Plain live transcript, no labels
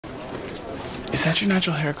Is that your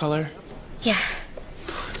natural hair color? Yeah.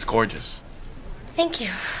 It's gorgeous. Thank you.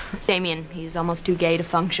 Damien, he's almost too gay to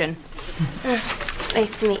function.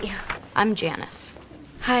 Nice to meet you. I'm Janice.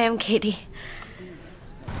 Hi, I'm Katie.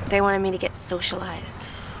 They wanted me to get socialized.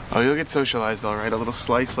 Oh, you'll get socialized all right. A little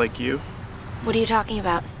slice like you. What are you talking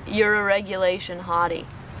about? You're a regulation hottie.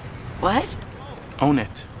 What? Own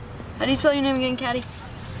it. How do you spell your name again, Caddy?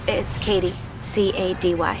 It's Katie.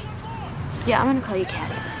 C-A-D-Y. Yeah, I'm gonna call you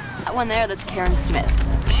Caddy. That one there, that's Karen Smith.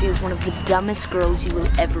 She is one of the dumbest girls you will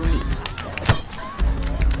ever meet.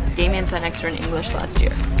 Damien sat next to her in English last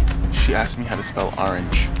year. She asked me how to spell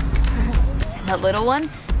orange. And that little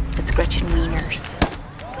one, that's Gretchen Wieners.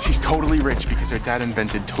 She's totally rich because her dad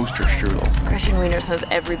invented toaster strudel. Gretchen Wieners knows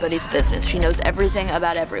everybody's business. She knows everything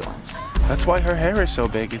about everyone. That's why her hair is so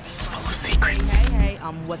big. It's full of secrets. Hey,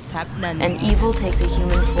 what's happening? And evil takes a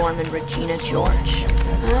human form in Regina George.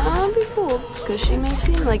 Don't be fooled, because she may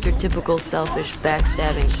seem like your typical selfish,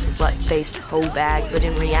 backstabbing, slut-faced hoe bag, but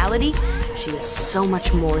in reality, she is so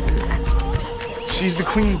much more than that. She's the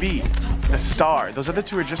queen bee, the star. Those other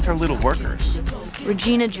two are just her little workers.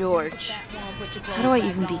 Regina George. How do I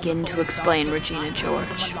even begin to explain Regina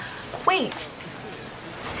George? Wait.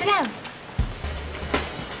 Sit down.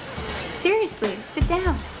 Seriously, sit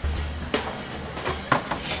down.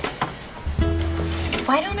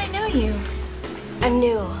 Why don't I know you? I'm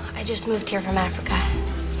new. I just moved here from Africa.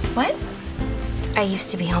 What? I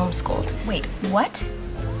used to be homeschooled. Wait, what?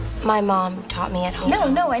 My mom taught me at home.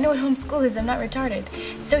 No, I know what homeschool is. I'm not retarded.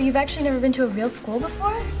 So you've actually never been to a real school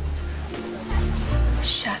before?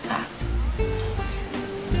 Shut up.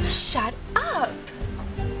 Shut up.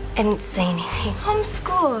 I didn't say anything.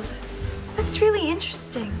 Homeschooled. That's really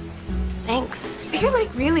interesting. Thanks. You're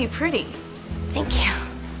like really pretty. Thank you.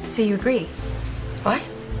 So you agree? What?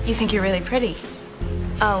 You think you're really pretty?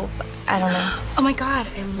 Oh, I don't know. Oh my God,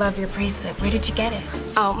 I love your bracelet. Where did you get it?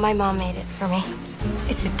 Oh, my mom made it for me.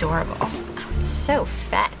 It's adorable. Oh, it's so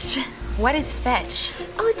fetch. What is fetch?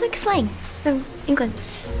 Oh, it's like slang from England.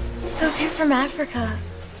 So if you're from Africa,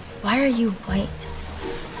 why are you white?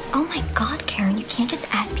 Oh my God, Karen, you can't just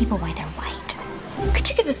ask people why they're white. Could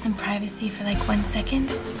you give us some privacy for like 1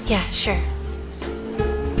 second? Yeah, sure.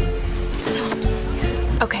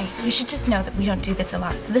 Okay, you should just know that we don't do this a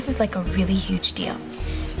lot, so this is like a really huge deal.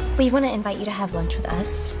 We want to invite you to have lunch with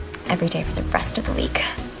us every day for the rest of the week.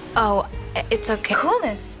 Oh, it's okay.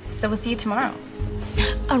 Coolness. So we'll see you tomorrow.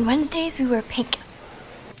 On Wednesdays, we wear pink.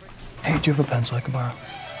 Hey, do you have a pencil I can borrow?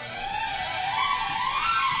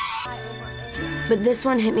 But this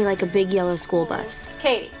one hit me like a big yellow school bus.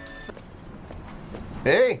 Katie.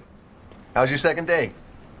 Hey, how's your second day?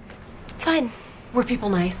 Fine. Were people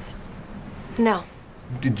nice? No.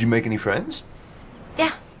 Did you make any friends?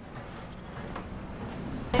 Yeah.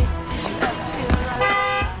 Get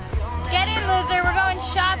in, loser. We're going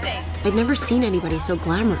shopping. I'd never seen anybody so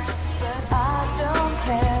glamorous.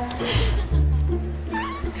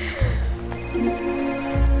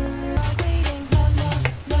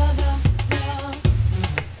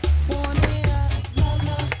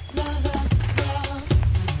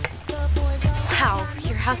 Wow,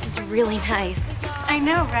 your house is really nice. I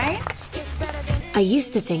know, right? I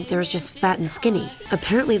used to think there was just fat and skinny.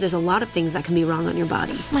 Apparently there's a lot of things that can be wrong on your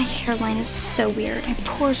body. My hairline is so weird. My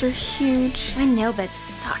pores are huge. My nail beds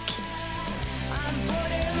suck.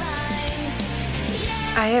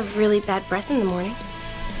 I have really bad breath in the morning.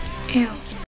 Ew.